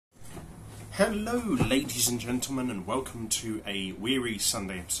Hello ladies and gentlemen, and welcome to a weary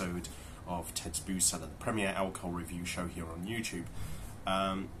Sunday episode of Ted's Booze Cellar, the premier alcohol review show here on YouTube.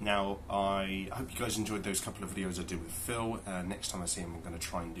 Now, I hope you guys enjoyed those couple of videos I did with Phil. Next time I see him, I'm going to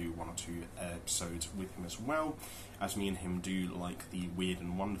try and do one or two episodes with him as well, as me and him do like the weird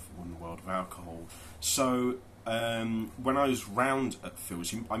and wonderful in the world of alcohol. So, when I was round at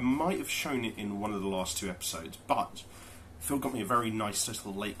Phil's, I might have shown it in one of the last two episodes, but Phil got me a very nice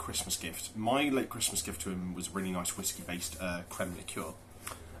little late Christmas gift. My late Christmas gift to him was a really nice whiskey-based creme liqueur.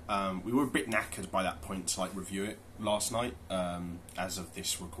 We were a bit knackered by that point to review it last night, as of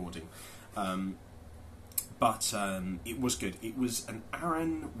this recording. But it was good. It was an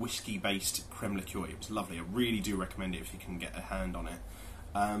Aran whiskey-based creme liqueur. It was lovely. I really do recommend it if you can get a hand on it.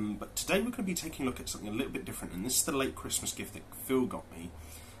 But today we're going to be taking a look at something a little bit different, and this is the late Christmas gift that Phil got me.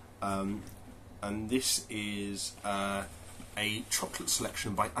 And this is a chocolate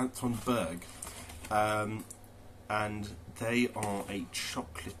selection by Anthon Berg, and they are a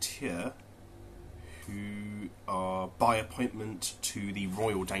chocolatier who are by appointment to the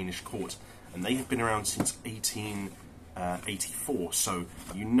Royal Danish Court, and they have been around since 1884, so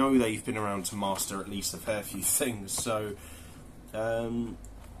you know they've been around to master at least a fair few things. So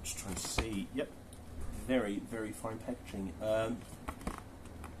just trying to see, yep, very, very fine packaging.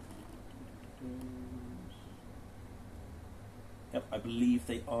 Yep, I believe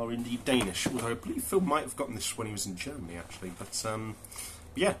they are indeed Danish, although I believe Phil might have gotten this when he was in Germany, actually. But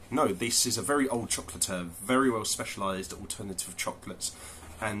yeah, no, this is a very old chocolatier, very well specialised alternative chocolates.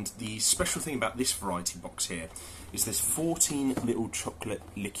 And the special thing about this variety box here is there's 14 little chocolate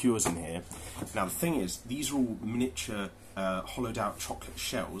liqueurs in here. Now, the thing is, these are all miniature hollowed out chocolate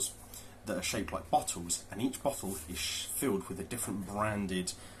shells that are shaped like bottles, and each bottle is filled with a different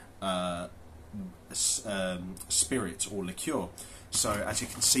branded spirit or liqueur. So as you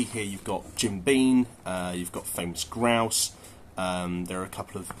can see here, you've got Jim Beam, you've got Famous Grouse, there are a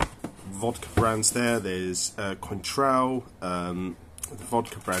couple of vodka brands there. There's Cointreau, the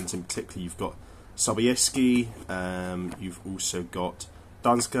vodka brands in particular. You've got Sobieski, you've also got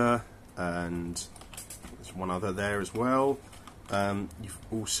Danska, and there's one other there as well. You've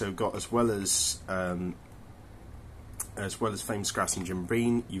also got, as well as Famous Grouse and Jim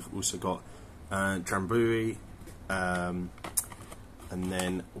Beam, you've also got Drambuie, and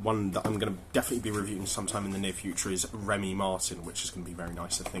then one that I'm going to definitely be reviewing sometime in the near future is Remy Martin, which is going to be very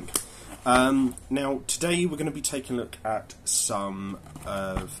nice, I think. Now, today we're going to be taking a look at some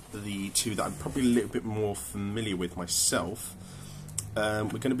of the two that I'm probably a little bit more familiar with myself. We're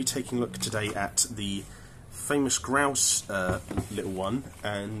going to be taking a look today at the Famous Grouse little one,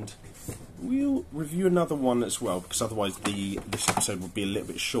 and we'll review another one as well, because otherwise this episode would be a little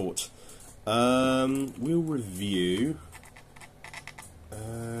bit short. We'll review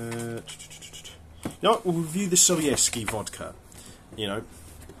we'll review the Sobieski vodka, you know,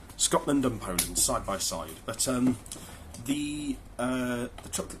 Scotland and Poland side by side. But the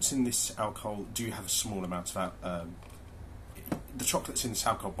chocolates in this alcohol do have a small amount of the chocolates in this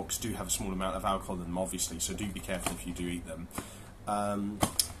alcohol box do have a small amount of alcohol in them, obviously, so do be careful if you do eat them.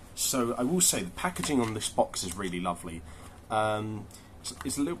 So I will say the packaging on this box is really lovely.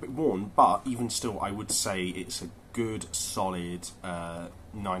 It's a little bit worn, but even still, I would say it's a good, solid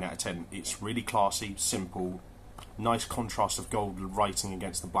 9 out of 10. It's really classy, simple, nice contrast of gold writing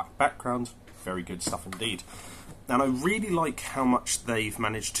against the black background. Very good stuff indeed. And I really like how much they've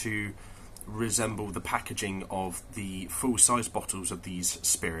managed to resemble the packaging of the full-size bottles of these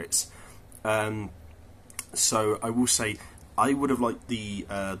spirits. So I will say, I would have liked the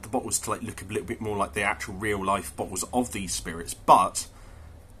bottles to look a little bit more like the actual real-life bottles of these spirits, but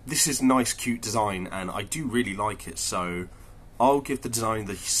this is nice, cute design, and I do really like it. So I'll give the design,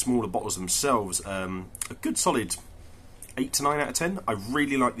 the smaller bottles themselves, a good solid 8 to 9 out of 10. I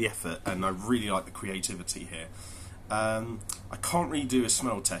really like the effort, and I really like the creativity here. I can't really do a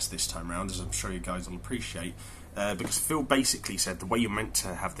smell test this time around, as I'm sure you guys will appreciate, because Phil basically said the way you're meant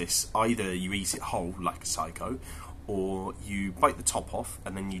to have this, either you eat it whole like a psycho, or you bite the top off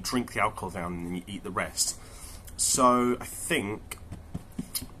and then you drink the alcohol down and then you eat the rest. So I think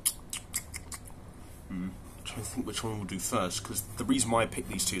I'm trying to think which one we'll do first, because the reason why I picked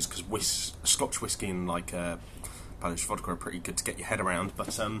these two is because Scotch whisky and Polish vodka are pretty good to get your head around.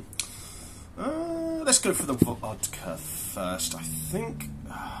 But let's go for the vodka first. I think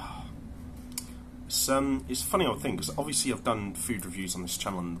it's a funny old thing, because obviously I've done food reviews on this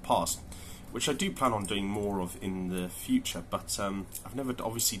channel in the past, which I do plan on doing more of in the future, but I've never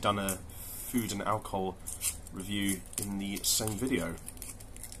obviously done a food and alcohol review in the same video.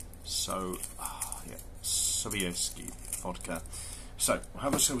 So yeah, Sobieski vodka. So, we'll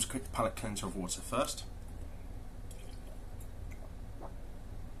have ourselves a quick palate cleanser of water first.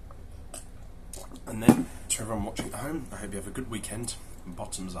 And then, to everyone watching at home, I hope you have a good weekend, and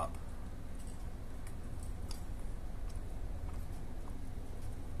bottoms up.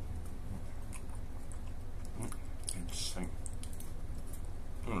 Interesting.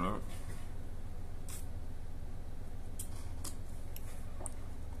 Alright.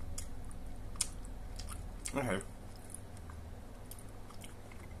 Okay.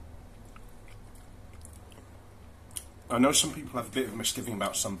 I know some people have a bit of a misgiving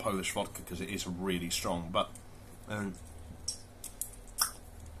about some Polish vodka because it is really strong, but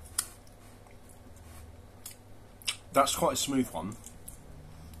that's quite a smooth one.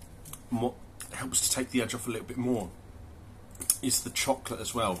 And what helps to take the edge off a little bit more is the chocolate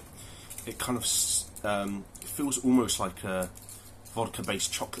as well. It kind of it feels almost like a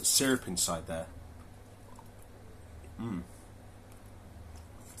vodka-based chocolate syrup inside there.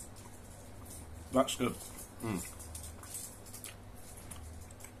 That's good.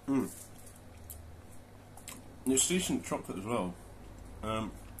 It's decent chocolate as well. I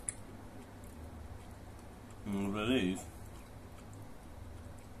believe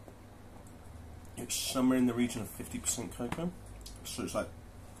it's somewhere in the region of 50% cocoa, so it's like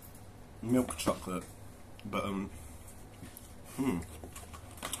milk chocolate, but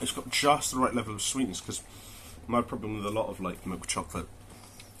it's got just the right level of sweetness. Because my problem with a lot of like milk chocolate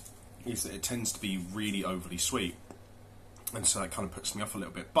is that it tends to be really overly sweet, and so that kind of puts me off a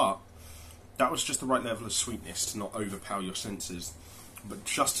little bit. But that was just the right level of sweetness to not overpower your senses, but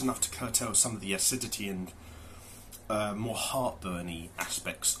just enough to curtail some of the acidity and more heartburny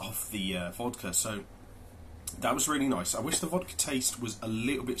aspects of the vodka. So that was really nice. I wish the vodka taste was a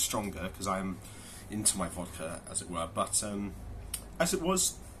little bit stronger, because I am into my vodka, as it were. But as it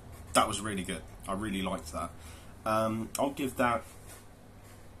was, that was really good. I really liked that. I'll give that...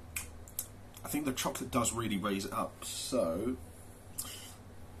 I think the chocolate does really raise it up, so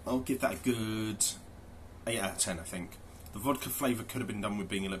I'll give that a good 8 out of 10, I think. The vodka flavour could have been done with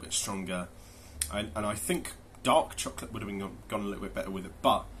being a little bit stronger, and I think dark chocolate would have been gone a little bit better with it,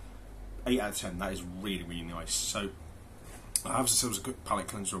 but 8 out of 10, that is really, really nice. So I'll have ourselves a quick palate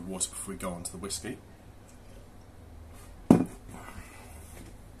cleanser of water before we go on to the whiskey.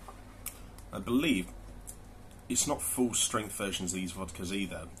 I believe it's not full strength versions of these vodkas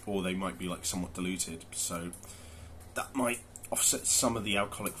either, or they might be like somewhat diluted, so that might offset some of the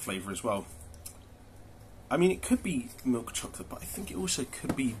alcoholic flavour as well. I mean, it could be milk chocolate, but I think it also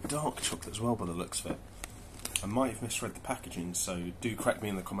could be dark chocolate as well by the looks of it. I might have misread the packaging, so do correct me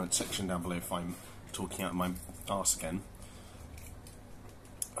in the comment section down below if I'm talking out of my arse again.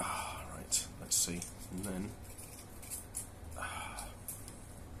 Right, let's see. And then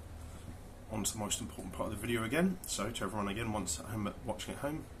on to the most important part of the video again. So to everyone again, once at home, watching at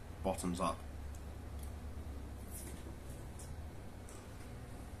home, bottoms up.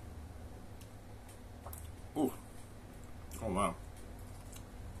 Oh wow.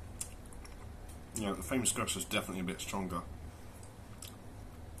 Yeah, the famous Grouse is definitely a bit stronger.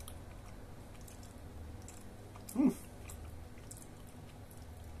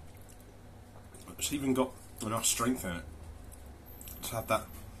 It's even got enough strength in it to have that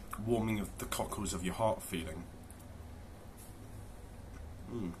warming of the cockles of your heart feeling.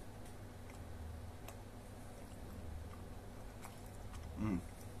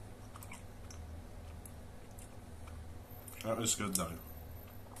 That is good though.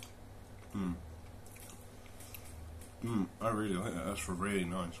 I really like that. That's really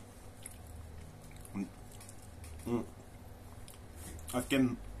nice. I've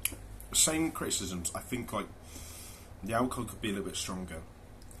given the same criticisms. I think like the alcohol could be a little bit stronger,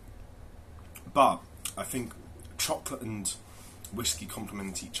 but I think chocolate and whiskey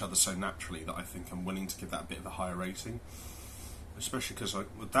complement each other so naturally that I think I'm willing to give that a bit of a higher rating, especially because like,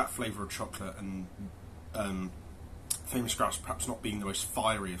 with that flavour of chocolate and famous Grouse perhaps not being the most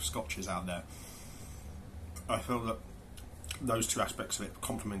fiery of scotches out there, I feel that those two aspects of it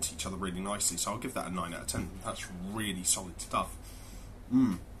complement each other really nicely, so I'll give that a 9 out of 10. That's really solid stuff.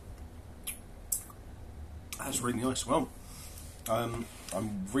 That's really nice. Well, I'm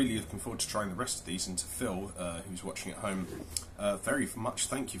really looking forward to trying the rest of these, and to Phil, who's watching at home, very much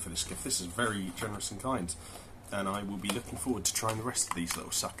thank you for this gift. This is very generous and kind, and I will be looking forward to trying the rest of these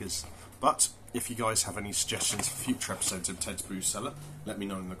little suckers. But if you guys have any suggestions for future episodes of Ted's Brew Cellar, let me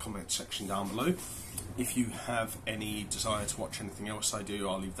know in the comment section down below. If you have any desire to watch anything else I do,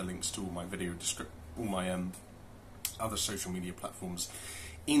 I'll leave the links to all my all my other social media platforms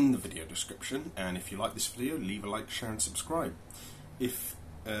in the video description. And if you like this video, leave a like, share and subscribe. If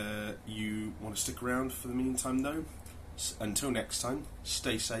you want to stick around for the meantime though, Until next time,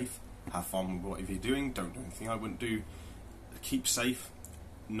 stay safe, have fun with whatever you're doing, don't do anything I wouldn't do, keep safe,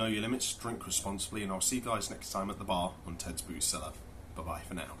 know your limits, drink responsibly, and I'll see you guys next time at the bar on Ted's Booze Cellar. Bye bye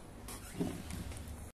for now.